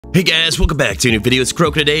Hey guys, welcome back to a new video. It's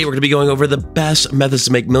Croke. Today we're going to be going over the best methods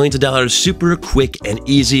to make millions of dollars super quick and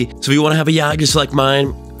easy. So if you want to have a yacht just like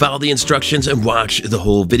mine, follow the instructions and watch the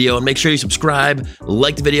whole video. And make sure you subscribe,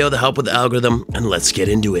 like the video to help with the algorithm, and let's get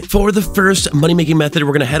into it. For the first money-making method,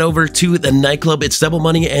 we're going to head over to the nightclub. It's double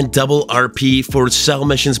money and double RP for sell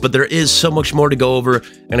missions, but there is so much more to go over.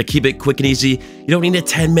 I'm going to keep it quick and easy. You don't need a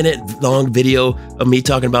 10-minute long video of me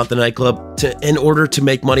talking about the nightclub. In order to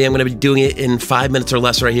make money, I'm going to be doing it in 5 minutes or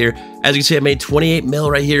less right here. As you can see, I made 28 mil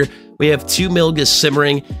right here. We have 2 mil just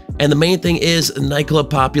simmering. And the main thing is nightclub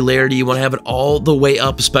popularity. You want to have it all the way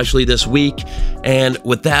up, especially this week. And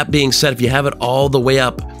with that being said, if you have it all the way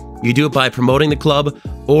up, you do it by promoting the club,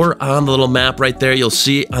 or on the little map right there, you'll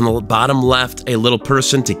see on the bottom left a little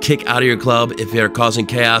person to kick out of your club if you're causing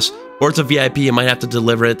chaos, or it's a VIP, you might have to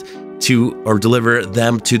deliver it to, or deliver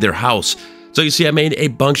them to their house. So you see I made a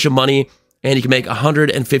bunch of money. And you can make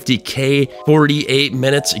 150K 48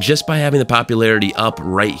 minutes just by having the popularity up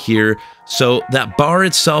right here. So that bar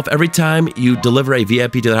itself, every time you deliver a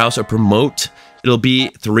VIP to the house or promote, it'll be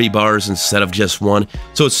 3 bars instead of just 1.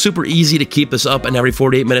 So it's super easy to keep this up, and every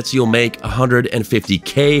 48 minutes you'll make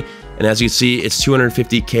 150K. And as you can see, it's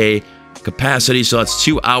 250K capacity, so that's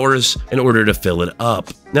 2 hours in order to fill it up.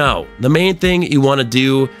 Now, the main thing you want to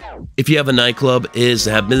do if you have a nightclub is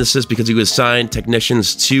to have businesses, because you assign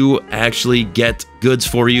technicians to actually get goods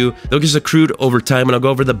for you. They'll just accrued over time, and I'll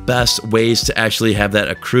go over the best ways to actually have that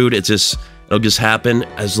accrued. It'll just happen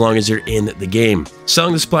as long as you're in the game.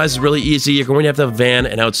 Selling the supplies is really easy. You're going to have a van,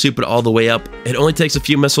 and I would soup it all the way up. It only takes a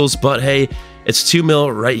few missiles, but hey, it's 2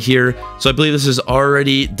 mil right here. So I believe this is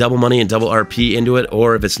already double money and double RP into it,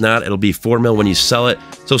 or if it's not, it'll be 4 mil when you sell it.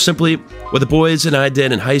 So simply what the boys and I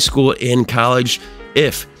did in high school, in college,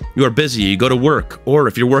 if you are busy, you go to work, or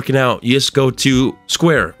if you're working out, you just go to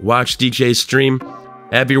Square, watch DJ stream,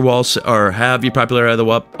 have your walls, or have your popularity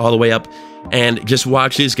all the way up, and just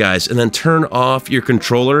watch these guys, and then turn off your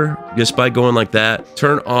controller just by going like that.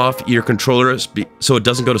 Turn off your controller so it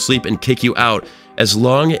doesn't go to sleep and kick you out. As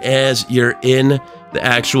long as you're in the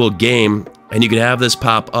actual game, and you can have this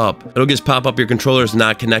pop up, it'll just pop up your controller is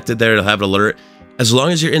not connected there. It'll have an alert. As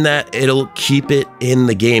long as you're in that, it'll keep it in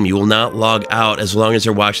the game. You will not log out as long as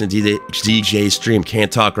you're watching the DJ stream.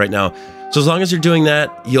 Can't talk right now. So as long as you're doing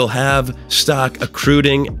that, you'll have stock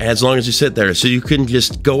accruing as long as you sit there. So you can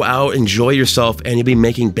just go out, enjoy yourself, and you'll be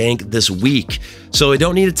making bank this week. So I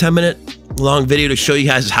don't need a 10-minute long video to show you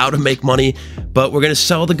guys how to make money, but we're going to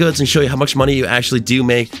sell the goods and show you how much money you actually do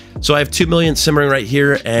make. So I have 2 million simmering right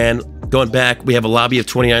here, and going back, we have a lobby of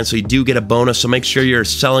 29, so you do get a bonus. So make sure you're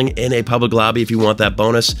selling in a public lobby if you want that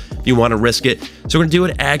bonus, if you want to risk it. So we're going to do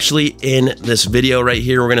it actually in this video right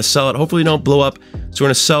here. We're going to sell it. Hopefully don't blow up. So we're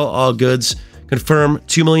going to sell all goods. Confirm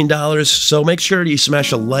 $2 million. So make sure you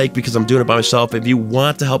smash a like, because I'm doing it by myself. If you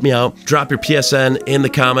want to help me out, drop your PSN in the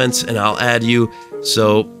comments and I'll add you.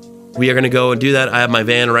 So we are going to go and do that. I have my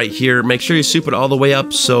van right here. Make sure you soup it all the way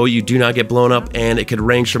up so you do not get blown up, and it could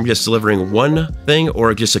range from just delivering 1 thing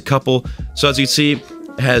or just a couple. So as you can see, it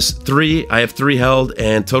has 3. I have 3 held,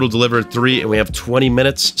 and total delivered 3, and we have 20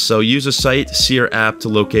 minutes. So use a site, see your app to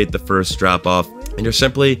locate the first drop off, and you're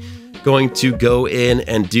simply going to go in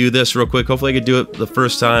and do this real quick. Hopefully I could do it the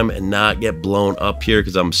first time and not get blown up here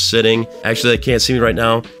because I'm sitting. Actually, they can't see me right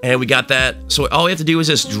now. And we got that. So all we have to do is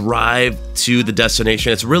just drive to the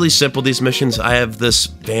destination. It's really simple, these missions. I have this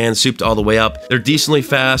van souped all the way up. They're decently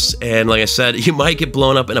fast, and like I said, you might get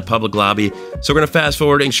blown up in a public lobby. So we're gonna fast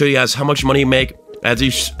forward and show you guys how much money you make. As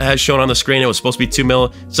shown on the screen, it was supposed to be 2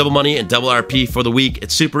 mil, double money and double RP for the week.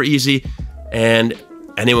 It's super easy, and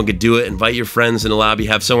anyone could do it. Invite your friends in the lobby,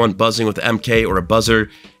 have someone buzzing with MK or a buzzer,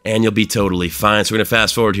 and you'll be totally fine. So we're gonna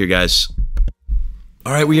fast forward here, guys.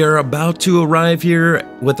 All right, we are about to arrive here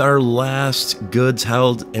with our last goods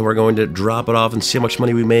held, and we're going to drop it off and see how much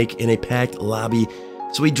money we make in a packed lobby.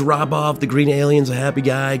 So we drop off the green alien's a happy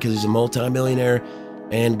guy because he's a multi-millionaire,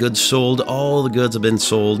 and goods sold. All the goods have been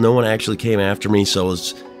sold. No one actually came after me, so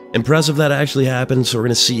it's impressive that actually happened. So we're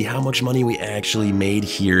gonna see how much money we actually made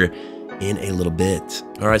here in a little bit.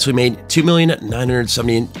 All right, so we made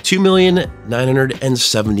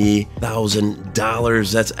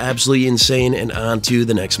 $2,970,000. That's absolutely insane. And on to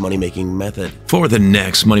the next money-making method. For the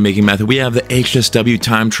next money-making method, we have the HSW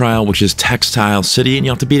time trial, which is Textile City, and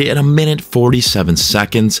you have to beat it in 1 minute 47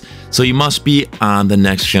 seconds. So you must be on the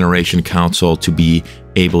next generation console to be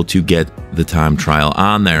able to get the time trial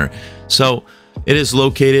on there. So it is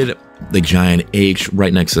located the giant H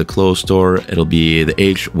right next to the clothes store. It'll be the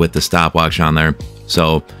H with the stopwatch on there.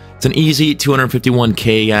 So it's an easy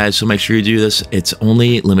 251K, guys. So make sure you do this. It's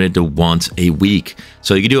only limited to once a week.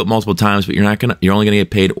 So you can do it multiple times, but you're only gonna get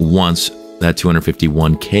paid once that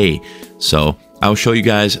 251K. So I'll show you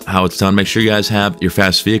guys how it's done. Make sure you guys have your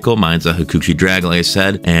fast vehicle. Mine's a Hikuchi Drag, like I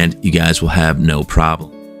said, and you guys will have no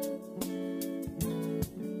problem.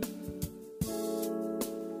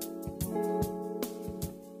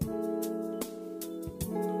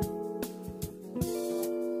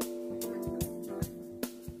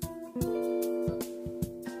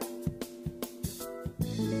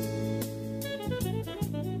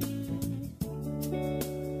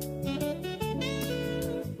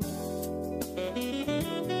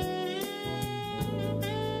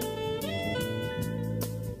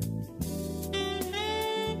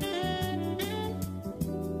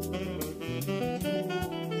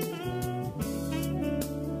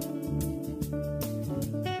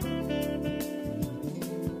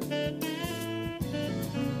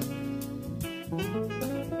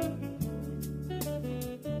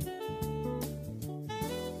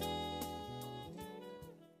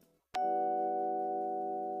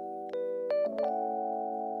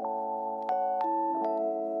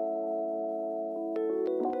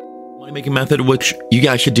 Money-making method, which you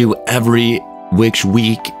guys should do every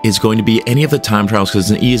week, is going to be any of the time trials, because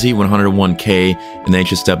it's an easy 101K, and the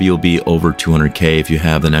HSW will be over 200K if you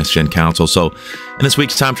have the next-gen console. So in this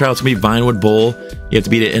week's time trial, it's going to be Vinewood Bowl. You have to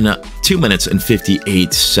beat it in 2 minutes and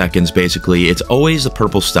 58 seconds, basically. It's always the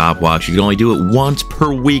purple stopwatch. You can only do it once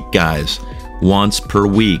per week, guys. Once per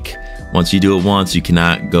week. Once you do it once, you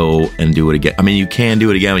cannot go and do it again. I mean, you can do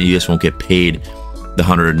it again, but you just won't get paid the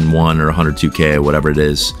 101 or 102K or whatever it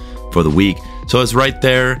is for the week. So it's right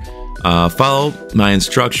there. Follow my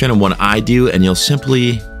instruction and what I do, and you'll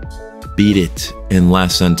simply beat it in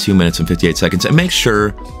less than 2 minutes and 58 seconds. And make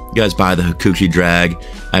sure you guys buy the Hikuchi Drag.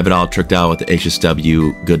 I have it all tricked out with the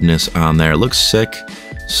HSW goodness on there. It looks sick.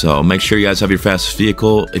 So make sure you guys have your fastest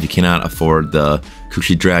vehicle. If you cannot afford the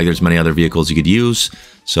Hikuchi Drag, there's many other vehicles you could use.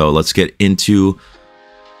 So let's get into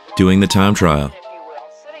doing the time trial.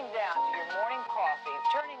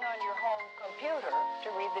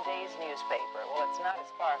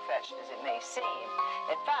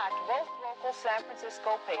 San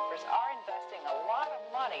Francisco papers are investing a lot of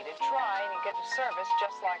money to try and get a service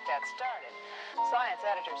just like that started. Science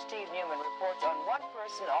editor Steve Newman reports on one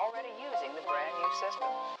person already using the brand new system.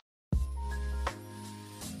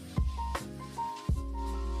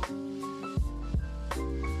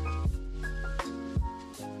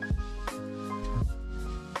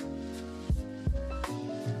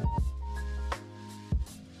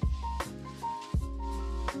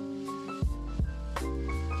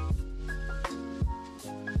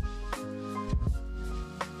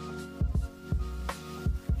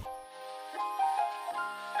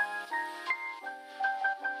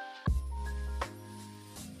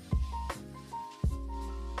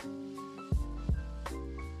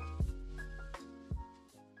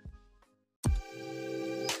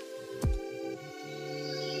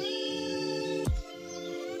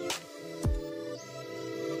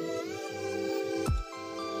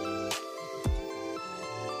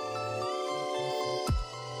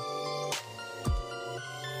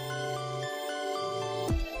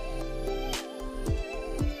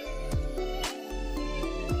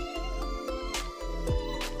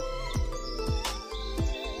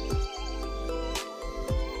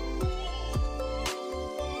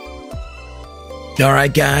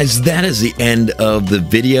 Alright guys, that is the end of the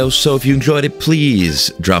video. So if you enjoyed it,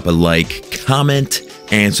 please drop a like, comment,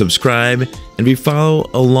 and subscribe. And if you follow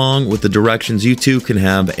along with the directions, you too can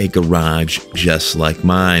have a garage just like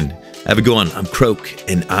mine. Have a good one. I'm Croke,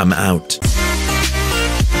 and I'm out.